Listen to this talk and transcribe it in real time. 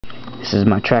This is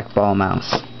my trackball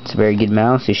mouse. It's a very good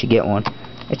mouse. You should get one.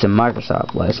 It's a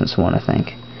Microsoft licensed one, I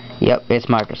think. Yep, it's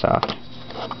Microsoft.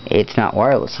 It's not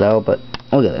wireless though, but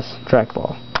look at this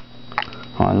trackball.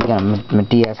 Hold on, get my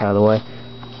DS out of the way.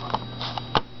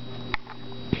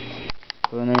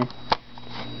 Go in there.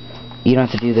 You don't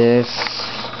have to do this.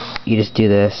 You just do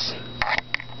this.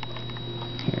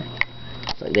 Here.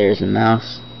 It's like there's the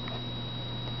mouse.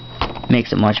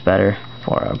 Makes it much better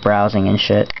for browsing and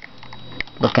shit.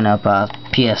 Looking up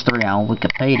PS3 on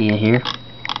Wikipedia here.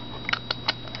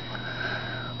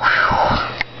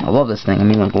 I love this thing. I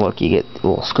mean, like, look, you get a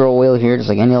little scroll wheel here, just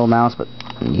like any old mouse, but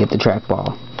you get the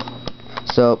trackball.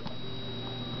 So,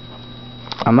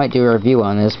 I might do a review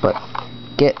on this, but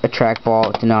get a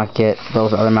trackball. Do not get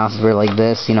those other mouses where like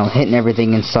this, you know, hitting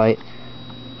everything in sight.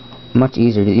 Much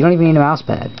easier. You don't even need a mouse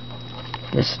pad.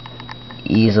 Just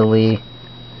easily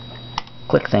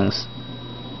click things.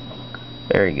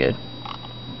 Very good.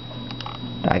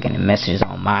 I get messages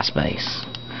on MySpace.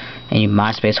 And you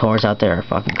MySpace whores out there are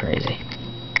fucking crazy.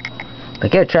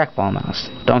 But get a trackball mouse.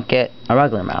 Don't get a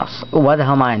regular mouse. Ooh, why the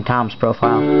hell am I in Tom's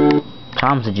profile?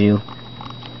 Tom's a Jew.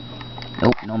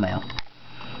 Nope, no mail.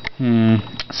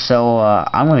 So,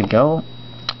 I'm gonna go.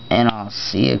 And I'll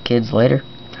see you kids later.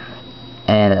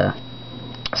 And,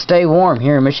 stay warm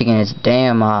here in Michigan. It's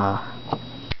damn,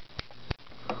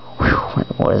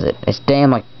 what is it? It's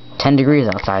damn like 10 degrees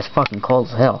outside. It's fucking cold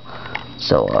as hell.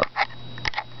 So,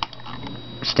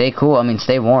 stay cool. I mean,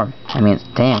 stay warm. I mean, it's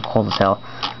damn cold as hell.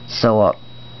 So,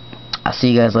 I'll see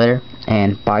you guys later,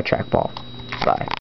 and bye trackball. Bye.